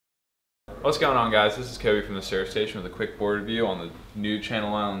What's going on, guys? This is Kobe from the Surf Station with a quick board review on the new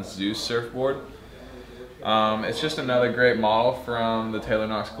Channel Islands Zeus surfboard. It's just another great model from the Taylor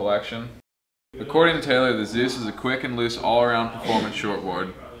Knox collection. According to Taylor, the Zeus is a quick and loose all-around performance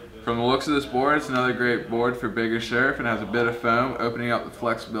shortboard. From the looks of this board, it's another great board for bigger surf and has a bit of foam, opening up the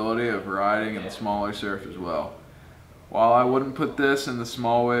flexibility of riding in the smaller surf as well. While I wouldn't put this in the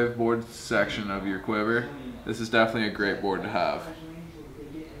small wave board section of your quiver, this is definitely a great board to have.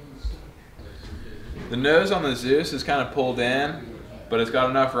 The nose on the Zeus is kind of pulled in, but it's got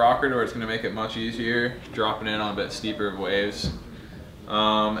enough rocker to where it's going to make it much easier dropping in on a bit steeper of waves. It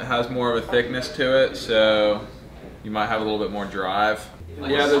has more of a thickness to it, so you might have a little bit more drive.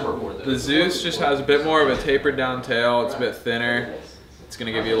 Yeah, the Zeus just has a bit more of a tapered down tail. It's a bit thinner. It's going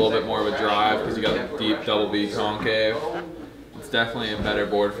to give you a little bit more of a drive because you got the deep double V concave. It's definitely a better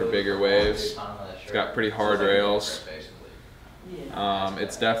board for bigger waves. It's got pretty hard rails.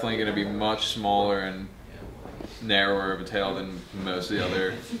 It's definitely going to be much smaller and narrower of a tail than most of the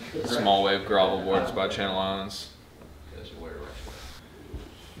other small wave gravel boards by Channel Islands.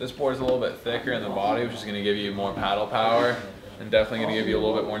 This board is a little bit thicker in the body, which is going to give you more paddle power and definitely going to give you a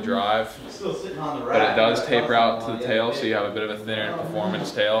little bit more drive. But it does taper out to the tail, so you have a bit of a thinner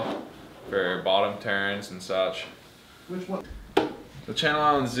performance tail for bottom turns and such. The Channel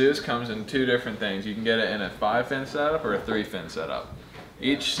Islands Zeus comes in two different things. You can get it in a 5-fin setup or a 3-fin setup.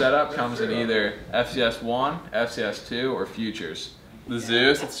 Each setup comes in either FCS1, FCS2, or Futures. The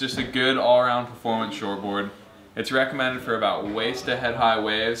Zeus, it's just a good all-around performance shortboard. It's recommended for about waist to head high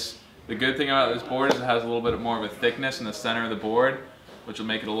waves. The good thing about this board is it has a little bit more of a thickness in the center of the board, which will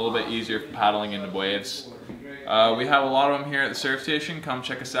make it a little bit easier for paddling into waves. We have a lot of them here at the Surf Station. Come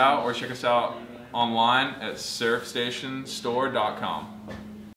check us out or check us out online at surfstationstore.com.